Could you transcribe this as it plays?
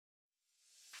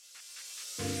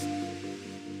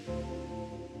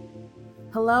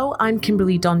Hello, I'm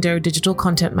Kimberly Dondo, Digital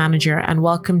Content Manager, and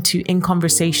welcome to In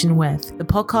Conversation With, the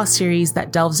podcast series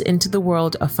that delves into the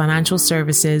world of financial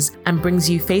services and brings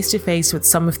you face to face with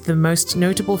some of the most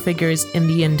notable figures in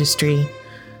the industry.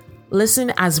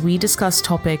 Listen as we discuss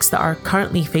topics that are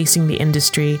currently facing the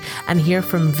industry and hear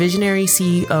from visionary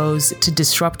CEOs to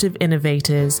disruptive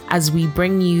innovators as we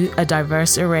bring you a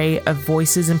diverse array of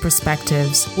voices and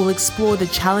perspectives. We'll explore the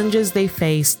challenges they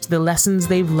faced, the lessons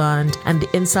they've learned, and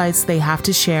the insights they have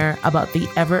to share about the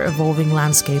ever-evolving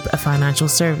landscape of financial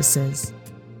services.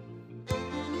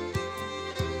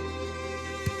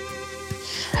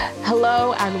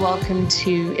 Hello and welcome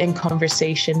to In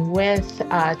Conversation With.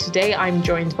 Today I'm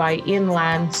joined by Ian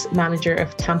Lance, manager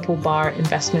of Temple Bar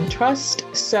Investment Trust.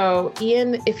 So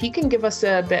Ian, if you can give us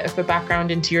a bit of a background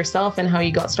into yourself and how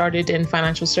you got started in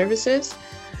financial services.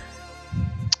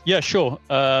 Yeah, sure.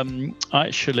 I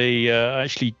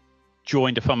actually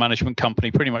joined a fund management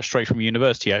company pretty much straight from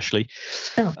university, actually,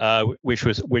 which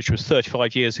was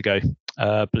 35 years ago,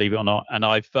 believe it or not. And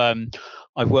I've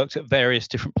worked at various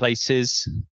different places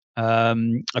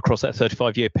across that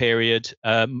 35-year period.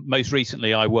 Most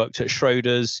recently, I worked at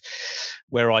Schroders,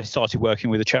 where I started working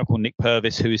with a chap called Nick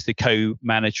Purvis, who is the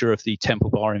co-manager of the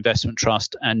Temple Bar Investment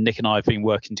Trust. And Nick and I have been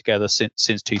working together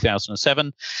since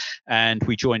 2007. And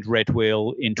we joined Red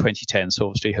Wheel in 2010. So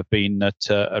obviously have been at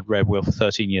Red Wheel for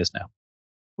 13 years now.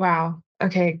 Wow.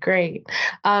 Okay, great.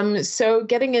 So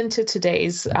getting into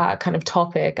today's kind of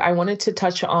topic, I wanted to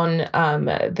touch on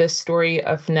the story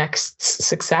of Next's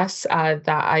success that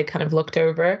I kind of looked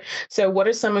over. So what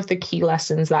are some of the key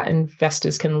lessons that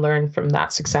investors can learn from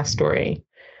that success story?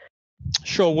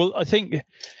 Sure. Well, I think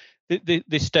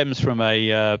this stems from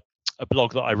a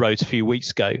blog that I wrote a few weeks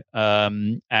ago,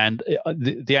 and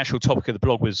the actual topic of the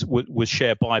blog was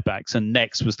share buybacks, and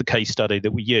Next was the case study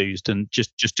that we used. And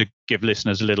just to give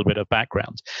listeners a little bit of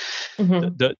background,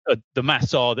 the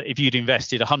maths are that if you'd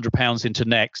invested £100 into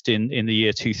Next in the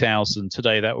year 2000,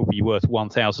 today that would be worth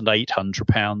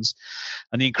 £1,800.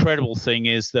 And the incredible thing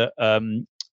is that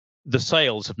the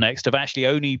sales of Next have actually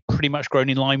only pretty much grown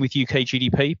in line with UK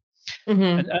GDP.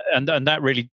 And that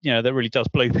really does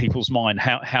blow people's mind.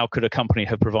 How could a company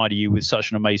have provided you with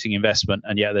such an amazing investment,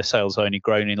 and yet their sales only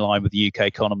grown in line with the UK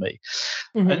economy?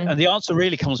 And the answer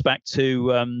really comes back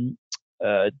to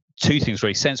two things,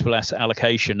 really: sensible asset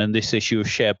allocation and this issue of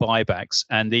share buybacks.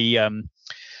 And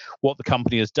what the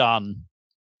company has done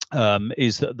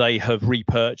is that they have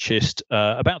repurchased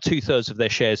about 2/3 of their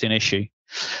shares in issue.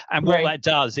 And what that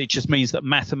does, it just means that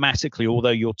mathematically,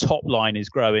 although your top line is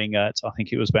growing at, I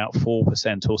think it was about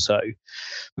 4% or so,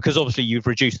 because obviously you've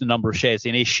reduced the number of shares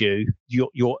in issue,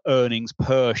 your earnings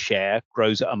per share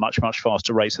grows at a much, much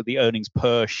faster rate. So the earnings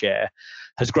per share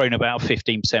has grown about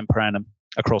 15% per annum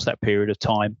across that period of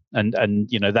time. And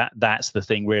that's the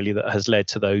thing really that has led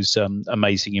to those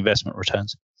amazing investment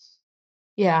returns.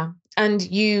 Yeah. And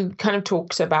you kind of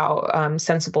talked about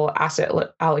sensible asset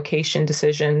allocation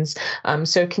decisions.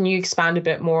 So can you expand a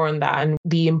bit more on that and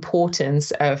the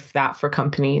importance of that for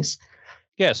companies?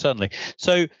 Yeah, certainly.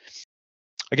 So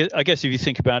I guess if you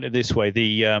think about it this way,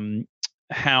 the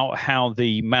how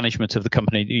the management of the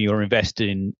company that you're invested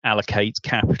in allocates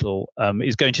capital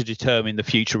is going to determine the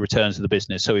future returns of the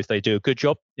business. So if they do a good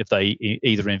job, if they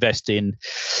either invest in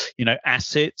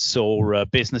assets or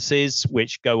businesses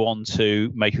which go on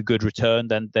to make a good return,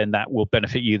 then that will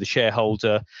benefit you, the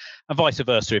shareholder, and vice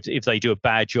versa. If they do a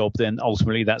bad job, then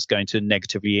ultimately that's going to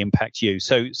negatively impact you.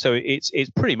 So it's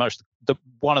pretty much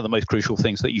one of the most crucial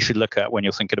things that you should look at when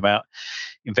you're thinking about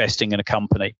investing in a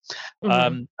company.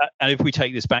 And if we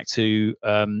take this back to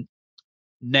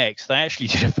Next, they actually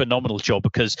did a phenomenal job,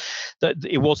 because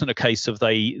it wasn't a case of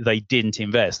they didn't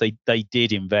invest. They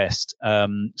did invest. I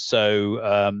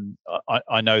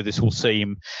know this will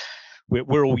seem,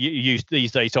 we're all used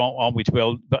these days, aren't we,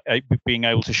 to being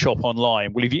able to shop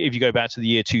online. Well, if you go back to the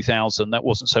year 2000, that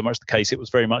wasn't so much the case. It was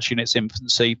very much in its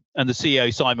infancy. And the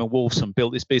CEO, Simon Wolfson,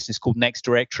 built this business called Next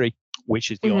Directory,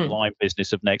 which is the online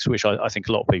business of Next, which I think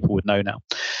a lot of people would know now.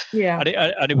 Yeah.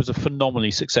 And it was a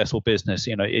phenomenally successful business.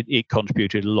 It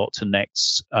contributed a lot to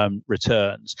Next's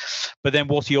returns. But then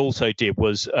what he also did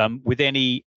was, with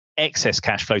any excess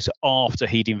cash flows after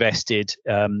he'd invested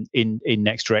in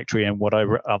Next Directory and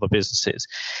whatever other businesses,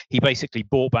 he basically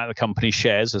bought back the company's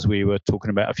shares, as we were talking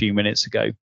about a few minutes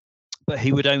ago. But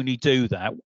he would only do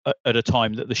that at a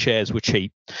time that the shares were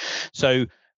cheap. So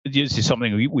this is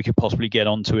something we could possibly get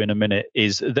onto in a minute,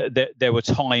 is that there were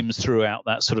times throughout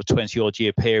that sort of 20-odd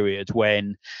year period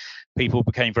when people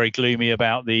became very gloomy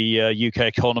about the UK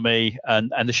economy,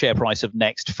 and the share price of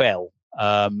Next fell.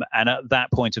 And at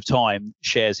that point of time,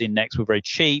 shares in Next were very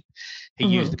cheap. He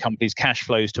used the company's cash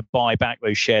flows to buy back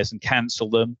those shares and cancel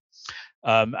them.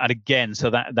 And again, so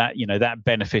that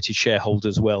benefited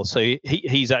shareholders well. So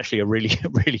he's actually a really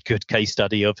really good case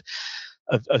study of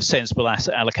sensible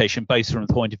asset allocation, both from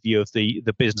the point of view of the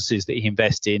businesses that he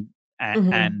invests in,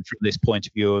 and from this point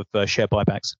of view of share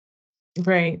buybacks.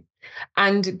 Right.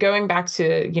 And going back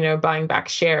to, buying back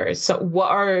shares.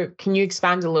 So can you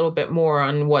expand a little bit more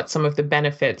on what some of the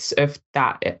benefits of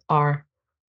that are?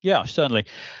 Yeah, certainly.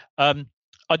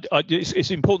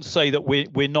 It's important to say that we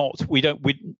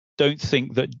don't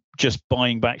think that just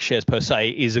buying back shares per se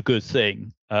is a good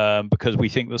thing, because we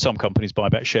think that some companies buy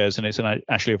back shares and it's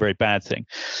actually a very bad thing.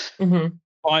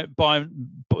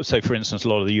 So, for instance, a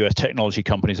lot of the US technology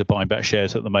companies are buying back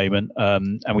shares at the moment,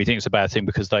 and we think it's a bad thing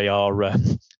because they're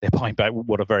buying back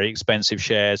what are very expensive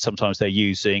shares. Sometimes they're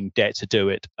using debt to do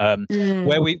it.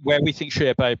 Where we think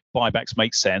share buybacks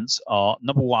make sense are,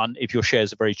 number one, if your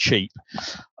shares are very cheap.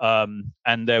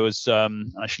 And there was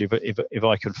actually, if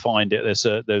I can find it,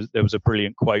 there was a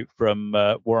brilliant quote from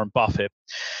Warren Buffett,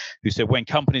 who said, when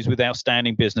companies with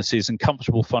outstanding businesses and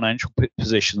comfortable financial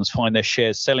positions find their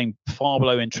shares selling far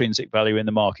below intrinsic value in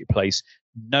the marketplace,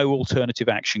 no alternative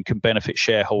action can benefit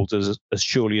shareholders as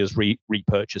surely as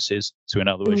repurchases. So in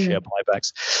other words, share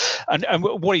buybacks. And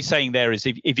what he's saying there is,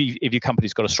 if your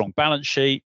company's got a strong balance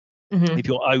sheet, if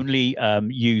you're only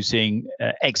using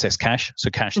excess cash,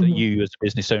 so cash that you as a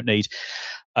business don't need,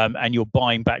 and you're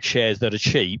buying back shares that are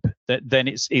cheap, then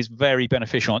it's very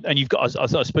beneficial. And you've got,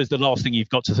 I suppose, the last thing you've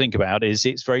got to think about is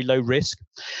it's very low risk.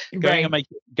 Going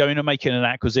and making an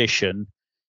acquisition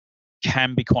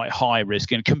can be quite high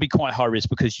risk, and it can be quite high risk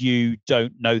because you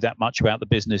don't know that much about the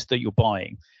business that you're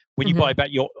buying. When you buy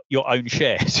back your own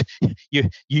shares,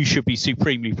 you should be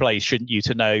supremely placed, shouldn't you,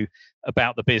 to know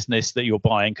about the business that you're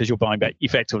buying, because you're buying back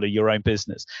effectively your own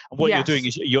business. And what you're doing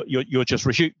is you're just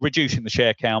reducing the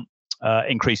share count,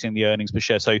 increasing the earnings per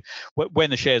share. So when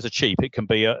the shares are cheap, it can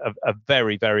be a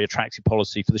very, very attractive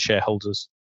policy for the shareholders.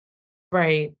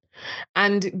 Right.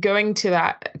 And going to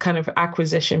that kind of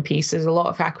acquisition piece, there's a lot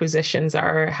of acquisitions that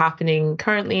are happening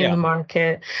currently in the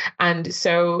market. And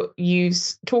so you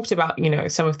talked about,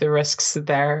 some of the risks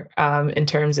there, in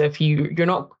terms of you're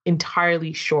not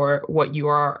entirely sure what you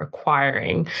are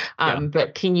acquiring.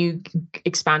 But can you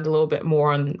expand a little bit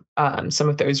more on some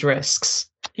of those risks?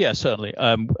 Yeah, certainly.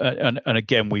 And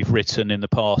again, we've written in the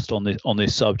past on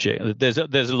this subject. There's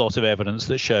a lot of evidence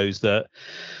that shows that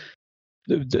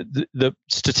the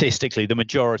statistically, the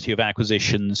majority of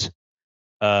acquisitions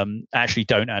actually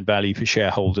don't add value for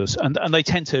shareholders, and they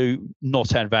tend to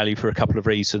not add value for a couple of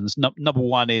reasons. Number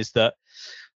one is that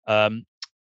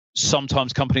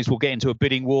sometimes companies will get into a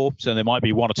bidding war, so there might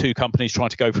be one or two companies trying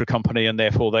to go for a company, and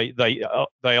therefore they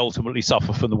ultimately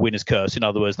suffer from the winner's curse. In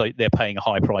other words, they're paying a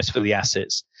high price for the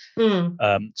assets.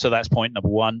 So that's point number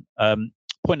one.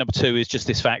 Point number two is just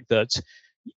this fact that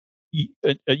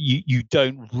you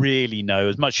don't really know,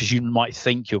 as much as you might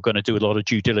think you're going to do a lot of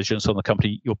due diligence on the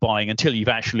company you're buying, until you've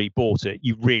actually bought it.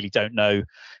 You really don't know,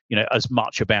 as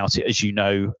much about it as you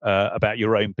know about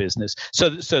your own business. So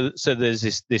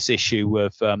there's this issue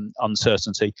of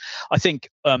uncertainty. I think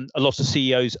a lot of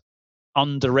CEOs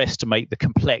underestimate the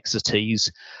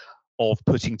complexities of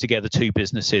putting together two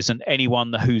businesses. And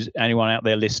anyone out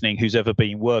there listening who's ever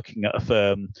been working at a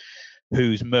firm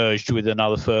who's merged with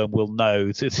another firm will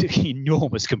know the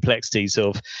enormous complexities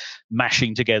of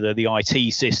mashing together the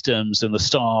IT systems and the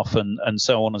staff and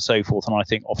so on and so forth. And I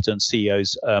think often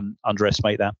CEOs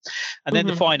underestimate that. And then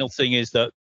the final thing is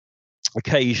that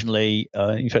occasionally,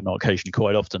 in fact not occasionally,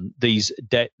 quite often, these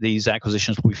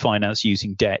acquisitions will be financed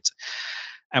using debt.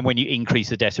 And when you increase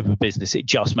the debt of a business, it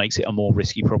just makes it a more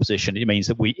risky proposition. It means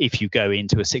that if you go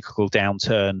into a cyclical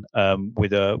downturn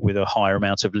with a higher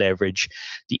amount of leverage,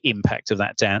 the impact of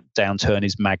that downturn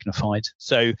is magnified.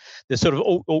 So there's sort of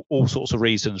all sorts of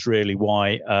reasons really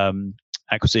why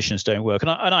acquisitions don't work.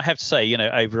 And I have to say,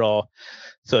 over our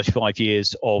 35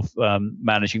 years of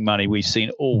managing money, we've seen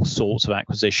all sorts of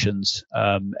acquisitions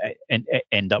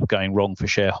end up going wrong for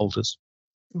shareholders.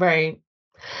 Right.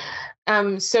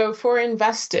 So for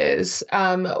investors,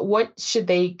 what should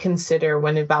they consider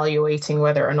when evaluating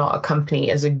whether or not a company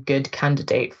is a good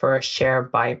candidate for a share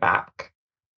buyback?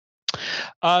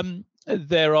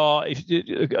 There are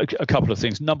a couple of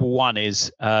things. Number one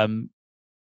is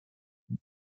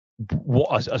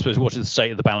what is the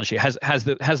state of the balance sheet? Has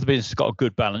the business got a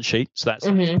good balance sheet? So that's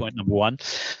point number one.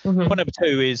 Point number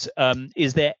two is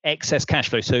there excess cash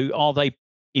flow? So are they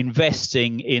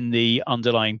investing in the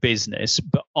underlying business,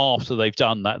 but after they've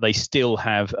done that, they still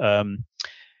have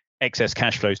excess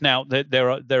cash flows. Now, there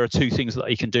are two things that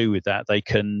they can do with that. They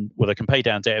can pay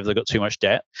down debt if they've got too much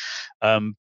debt.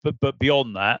 But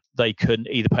beyond that, they can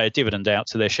either pay a dividend out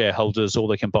to their shareholders, or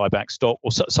they can buy back stock,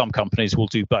 or some companies will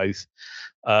do both.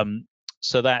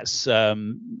 So that's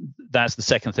the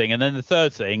second thing. And then the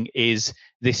third thing is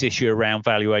this issue around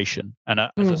valuation. And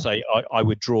as I say, I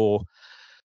would draw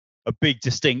a big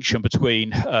distinction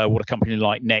between what a company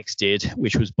like Next did,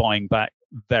 which was buying back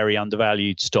very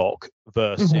undervalued stock,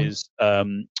 versus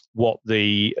what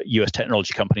the US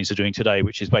technology companies are doing today,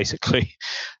 which is basically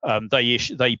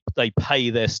they pay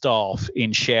their staff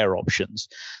in share options,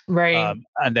 right?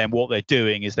 And then what they're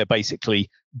doing is they're basically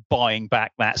buying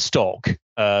back that stock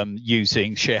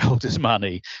using shareholders'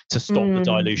 money to stop the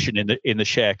dilution in the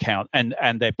share count,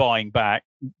 and they're buying back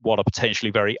what are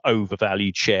potentially very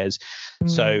overvalued shares.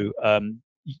 So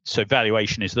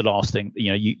valuation is the last thing.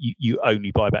 You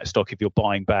only buy back stock if you're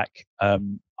buying back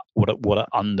what are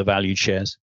undervalued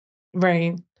shares.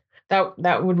 Right.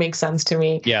 That would make sense to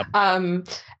me. Yeah.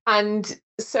 And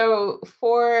so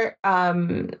for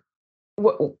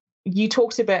what you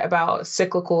talked a bit about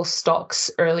cyclical stocks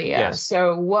earlier. Yes.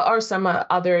 So what are some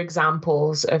other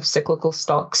examples of cyclical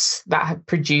stocks that have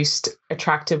produced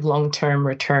attractive long-term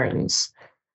returns?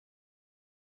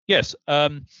 Yes. I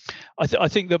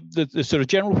think the sort of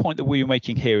general point that we were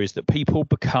making here is that people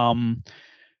become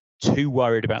too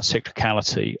worried about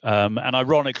cyclicality. And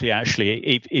ironically, actually,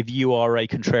 if you are a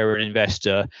contrarian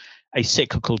investor, a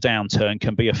cyclical downturn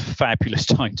can be a fabulous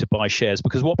time to buy shares,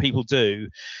 because what people do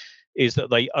is that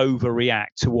they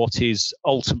overreact to what is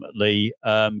ultimately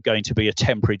going to be a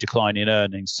temporary decline in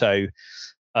earnings. So,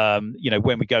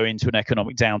 when we go into an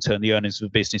economic downturn, the earnings of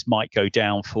the business might go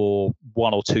down for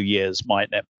 1 or 2 years,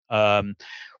 mightn't it?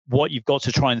 What you've got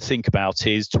to try and think about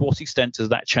is, to what extent does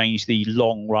that change the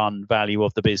long run value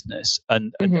of the business?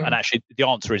 And actually the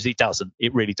answer is it doesn't.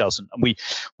 It really doesn't. And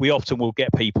we often will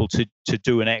get people to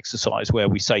do an exercise where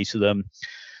we say to them,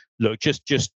 look, just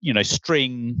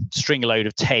string a load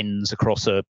of tens across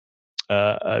an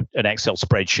Excel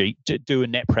spreadsheet, do a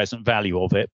net present value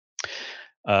of it,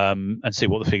 and see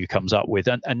what the figure comes up with,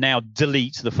 and now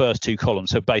delete the first two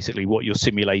columns. So basically what you're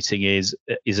simulating is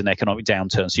an economic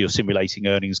downturn. So you're simulating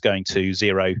earnings going to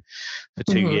zero for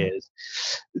 2 years,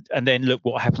 and then look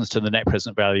what happens to the net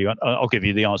present value. And I'll give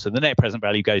you the answer. The net present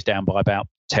value goes down by about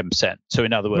 10%. So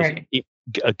in other words,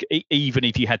 even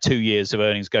if you had 2 years of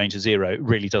earnings going to zero, it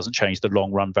really doesn't change the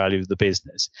long run value of the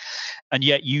business. And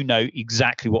yet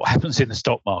exactly what happens in the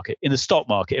stock market. In the stock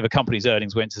market, if a company's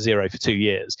earnings went to zero for 2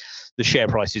 years, the share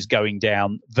price is going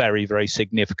down very, very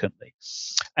significantly.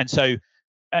 And so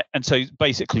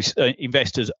basically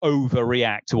investors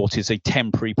overreact to what is a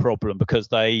temporary problem, because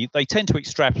they tend to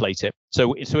extrapolate it.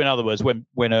 So in other words,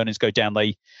 when earnings go down,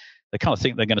 they kind of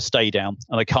think they're going to stay down,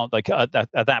 and at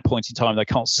that point in time, they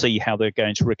can't see how they're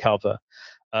going to recover.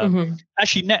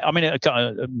 Actually, at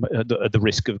the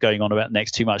risk of going on about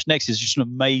Next too much, Next is just an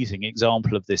amazing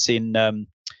example of this. In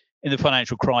the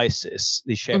financial crisis,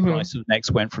 the share price of Next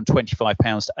went from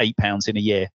 £25 to £8 in a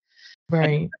year.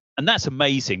 Right. And that's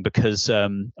amazing because,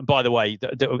 by the way,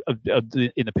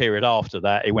 in the period after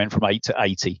that, it went from 8 to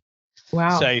 80.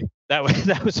 Wow. So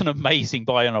that was an amazing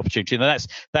buying opportunity, and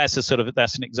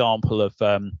that's an example of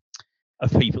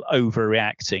people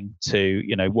overreacting to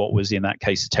what was in that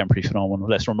case a temporary phenomenon.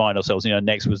 Let's remind ourselves,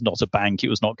 Next was not a bank; it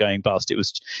was not going bust. It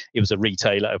was a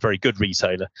retailer, a very good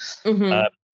retailer.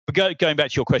 But going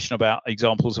back to your question about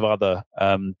examples of other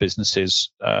businesses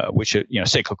which are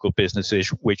cyclical businesses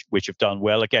which have done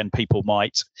well. Again, people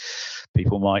might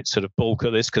sort of balk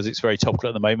at this because it's very topical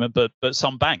at the moment, but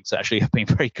some banks actually have been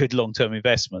very good long-term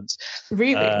investments.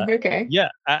 Really? Okay. Yeah,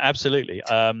 absolutely.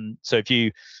 So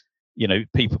if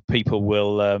people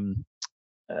will.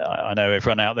 I know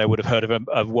everyone out there would have heard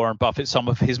of Warren Buffett. Some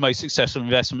of his most successful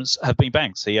investments have been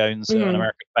banks. He owns an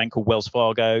American bank called Wells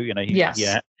Fargo. He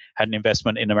had an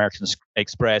investment in American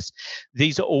Express.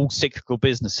 These are all cyclical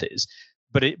businesses,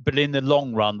 but in the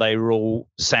long run, they were all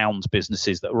sound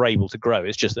businesses that were able to grow.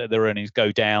 It's just that their earnings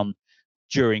go down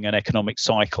during an economic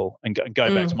cycle. And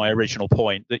going back to my original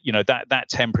point, that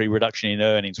temporary reduction in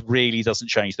earnings really doesn't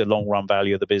change the long run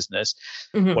value of the business.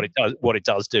 What it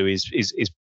does do is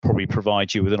probably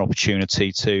provide you with an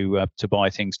opportunity to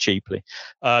buy things cheaply.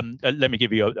 Let me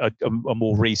give you a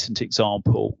more recent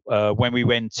example. When we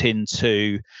went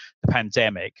into the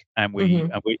pandemic and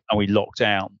we locked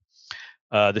down,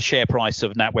 the share price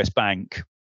of NatWest Bank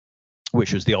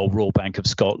which was the old Royal Bank of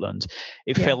Scotland.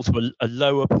 It fell to a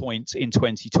lower point in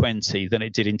 2020 than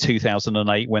it did in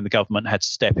 2008, when the government had to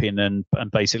step in and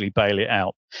basically bail it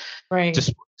out. Right.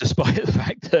 Despite the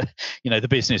fact that, the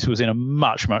business was in a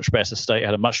much, much better state,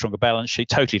 had a much stronger balance sheet,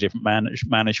 totally different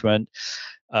management.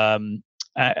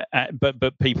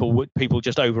 But people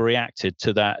just overreacted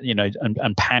to that,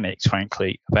 and panicked,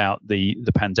 frankly, about the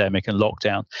pandemic and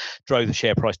lockdown, drove the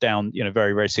share price down,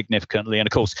 very, very significantly. And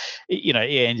of course, it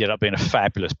ended up being a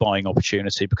fabulous buying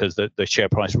opportunity, because the share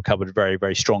price recovered very,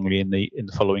 very strongly in the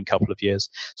following couple of years.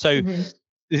 So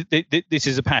this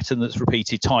is a pattern that's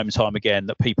repeated time and time again,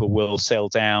 that people will sell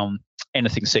down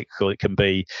anything cyclical. It can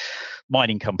be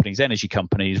mining companies, energy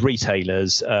companies,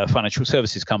 retailers, financial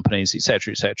services companies,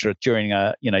 etc., during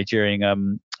a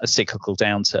cyclical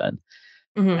downturn.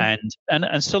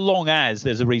 And so long as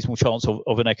there's a reasonable chance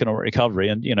of an economic recovery,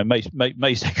 and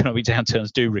most economic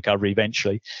downturns do recover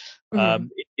eventually,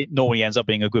 it normally ends up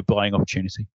being a good buying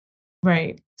opportunity.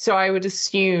 Right. So I would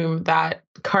assume that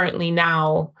currently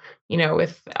now,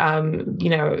 with,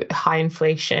 high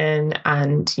inflation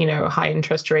and, high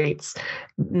interest rates,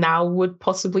 now would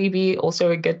possibly be also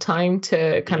a good time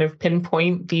to kind of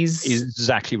pinpoint these.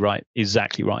 Exactly right.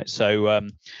 So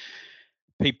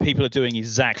people are doing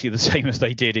exactly the same as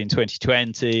they did in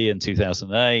 2020 and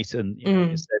 2008 and,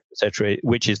 et cetera,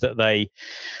 which is that they,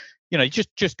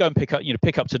 just go and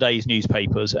pick up today's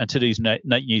newspapers, and today's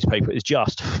newspaper is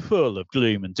just full of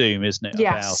gloom and doom, isn't it?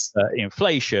 Yes. About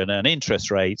inflation and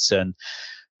interest rates, and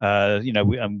we're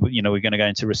going to go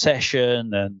into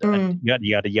recession, and yada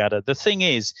yada yada. The thing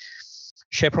is,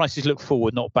 share prices look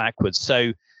forward, not backwards.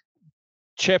 So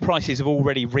share prices have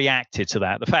already reacted to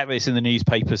that. The fact that it's in the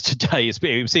newspapers today, it's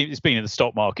been in the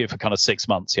stock market for kind of 6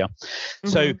 months, yeah.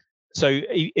 So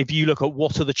if you look at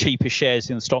what are the cheapest shares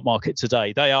in the stock market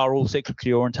today, they are all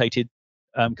cyclically orientated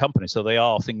companies. So they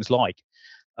are things like,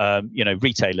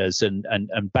 retailers and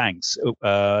banks.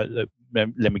 Let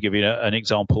me give you an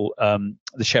example.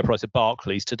 The share price of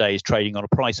Barclays today is trading on a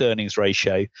price earnings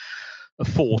ratio of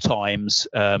 4 times,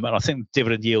 and I think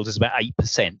dividend yield is about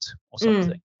 8% or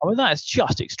something. I mean, that's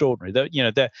just extraordinary.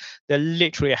 There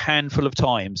literally a handful of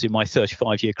times in my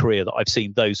 35-year career that I've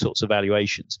seen those sorts of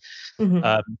valuations.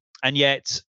 And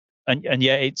yet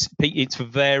it's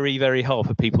very, very hard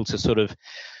for people to sort of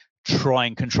try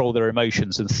and control their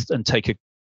emotions and take a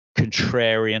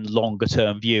contrarian, longer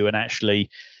term view, and actually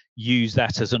use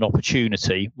that as an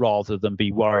opportunity rather than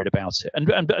be worried about it.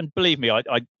 And believe me, I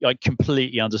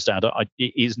completely understand.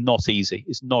 It is not easy.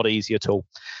 It's not easy at all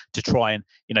to try and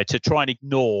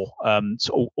ignore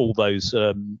all those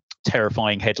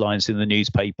terrifying headlines in the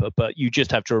newspaper. But you just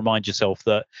have to remind yourself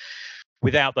that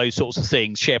without those sorts of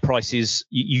things, share prices,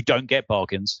 you don't get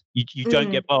bargains. You don't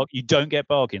get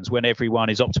bargains when everyone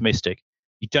is optimistic.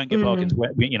 You don't get bargains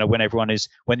when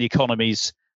the economy's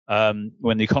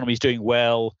doing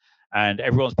well and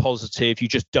everyone's positive. You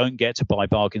just don't get to buy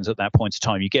bargains at that point in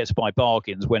time. You get to buy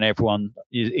bargains when everyone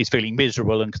is feeling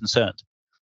miserable and concerned.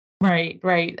 Right.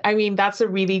 I mean, that's a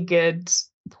really good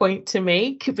point to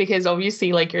make, because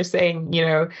obviously, like you're saying,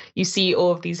 you see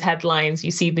all of these headlines, you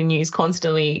see the news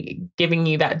constantly giving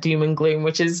you that doom and gloom,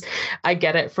 which is, I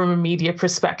get it, from a media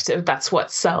perspective, that's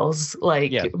what sells.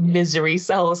 Misery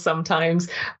sells sometimes.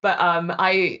 But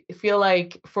I feel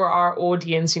like for our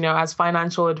audience, as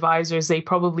financial advisors, they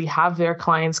probably have their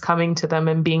clients coming to them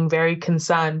and being very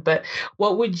concerned. But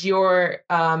what would your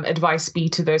advice be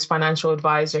to those financial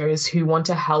advisors who want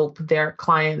to help their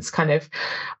clients kind of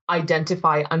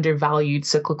identify undervalued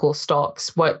cyclical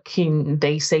stocks? What can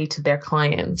they say to their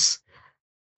clients?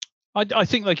 I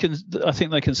think they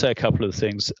can say a couple of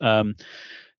things. The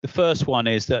first one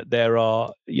is that there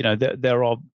are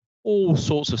all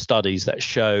sorts of studies that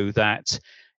show that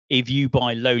if you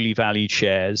buy lowly valued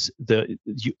shares, the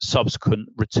subsequent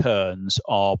returns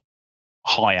are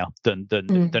higher than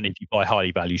if you buy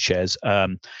highly valued shares.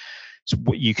 So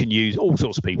you can use all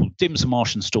sorts of people, Dimson,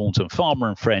 Marsh and Staunton, Farmer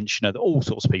and French, all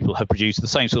sorts of people have produced the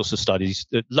same sorts of studies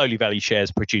that lowly valued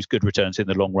shares produce good returns in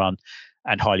the long run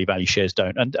and highly valued shares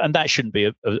don't. And that shouldn't be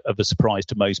of a surprise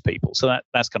to most people. So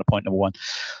that's kind of point number one.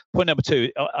 Point number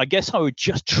two, I guess I would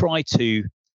just try to,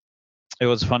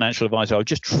 as a financial advisor, I would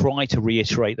just try to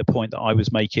reiterate the point that I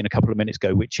was making a couple of minutes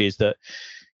ago, which is that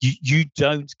you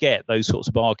don't get those sorts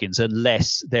of bargains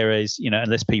unless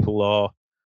unless people are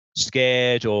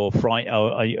scared or frightened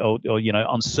or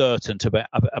uncertain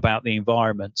about the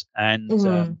environment. And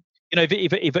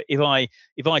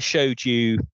if I showed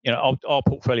you, our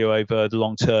portfolio over the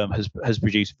long term has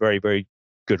produced very, very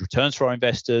good returns for our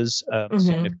investors,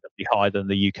 significantly higher than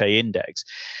the UK index.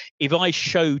 If I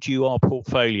showed you our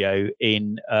portfolio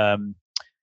in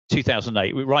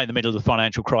 2008, we were right in the middle of the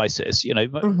financial crisis.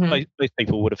 Most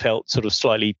people would have felt sort of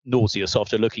slightly nauseous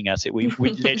after looking at it. We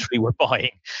literally were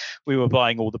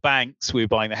buying all the banks, we were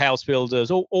buying the house builders,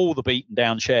 all the beaten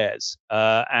down shares.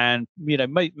 And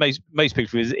most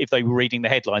people, if they were reading the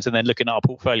headlines and then looking at our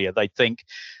portfolio, they'd think,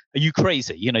 are you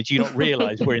crazy? Do you not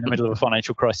realize we're in the middle of a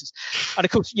financial crisis? And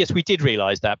of course, yes, we did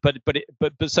realize that, but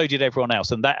so did everyone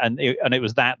else. And it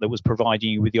was that was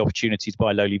providing you with the opportunity to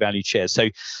buy lowly valued shares. So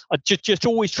I just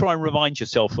always try and remind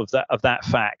yourself of that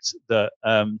fact that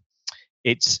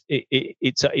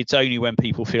it's only when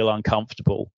people feel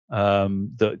uncomfortable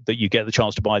that you get the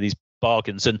chance to buy these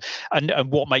bargains. And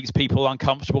what makes people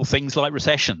uncomfortable? Things like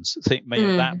recessions.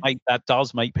 That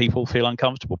does make people feel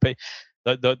uncomfortable.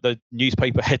 The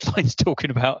newspaper headlines talking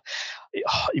about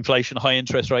inflation, high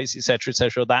interest rates,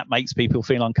 etc., that makes people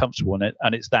feel uncomfortable,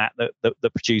 and it's that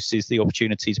produces the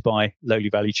opportunity to buy lowly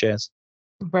valued shares.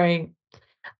 Right.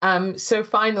 So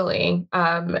finally,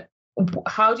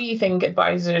 how do you think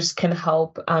advisors can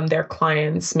help their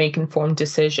clients make informed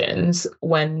decisions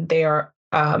when they are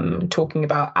talking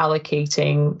about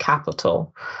allocating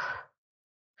capital?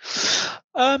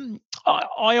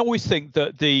 I always think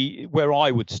that where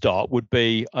I would start would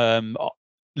be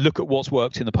look at what's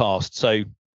worked in the past. So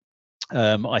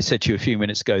I said to you a few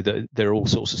minutes ago that there are all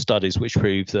sorts of studies which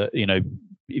prove that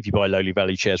if you buy lowly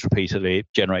valued shares repeatedly, it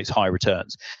generates high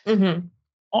returns. Mm-hmm.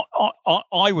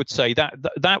 I would say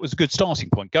that was a good starting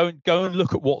point. Go and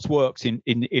look at what's worked in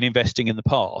investing in the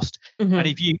past, mm-hmm.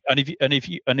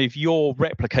 and if you're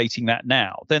replicating that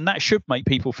now, then that should make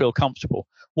people feel comfortable.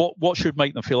 What should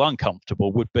make them feel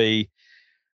uncomfortable would be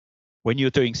when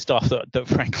you're doing stuff that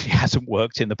frankly hasn't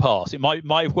worked in the past. It might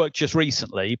have worked just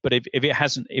recently, but if it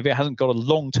hasn't got a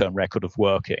long-term record of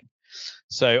working.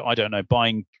 So I don't know,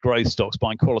 buying growth stocks,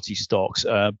 buying quality stocks,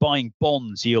 buying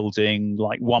bonds yielding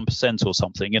like 1% or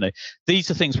something.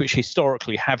 These are things which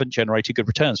historically haven't generated good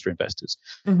returns for investors,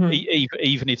 mm-hmm.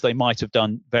 even if they might have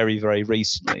done very, very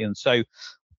recently. And so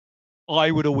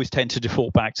I would always tend to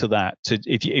default back to that.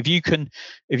 If you can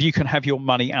have your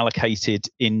money allocated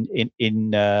in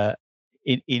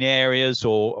areas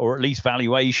or at least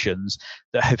valuations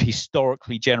that have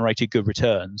historically generated good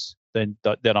returns, then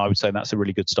I would say that's a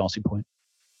really good starting point.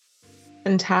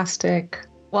 Fantastic.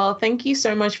 Well, thank you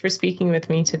so much for speaking with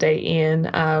me today, Ian.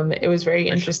 It was very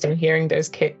interesting hearing those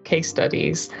case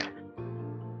studies.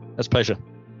 That's a pleasure.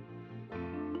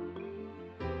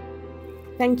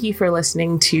 Thank you for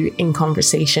listening to In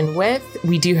Conversation With.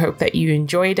 We do hope that you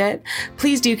enjoyed it.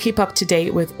 Please do keep up to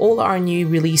date with all our new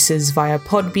releases via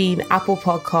Podbean, Apple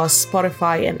Podcasts,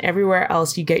 Spotify, and everywhere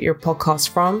else you get your podcasts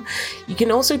from. You can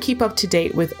also keep up to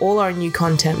date with all our new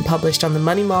content published on the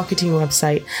Money Marketing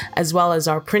website, as well as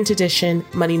our print edition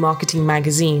Money Marketing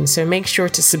magazine. So make sure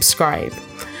to subscribe.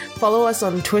 Follow us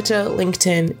on Twitter,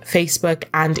 LinkedIn, Facebook,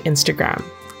 and Instagram.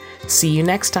 See you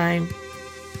next time.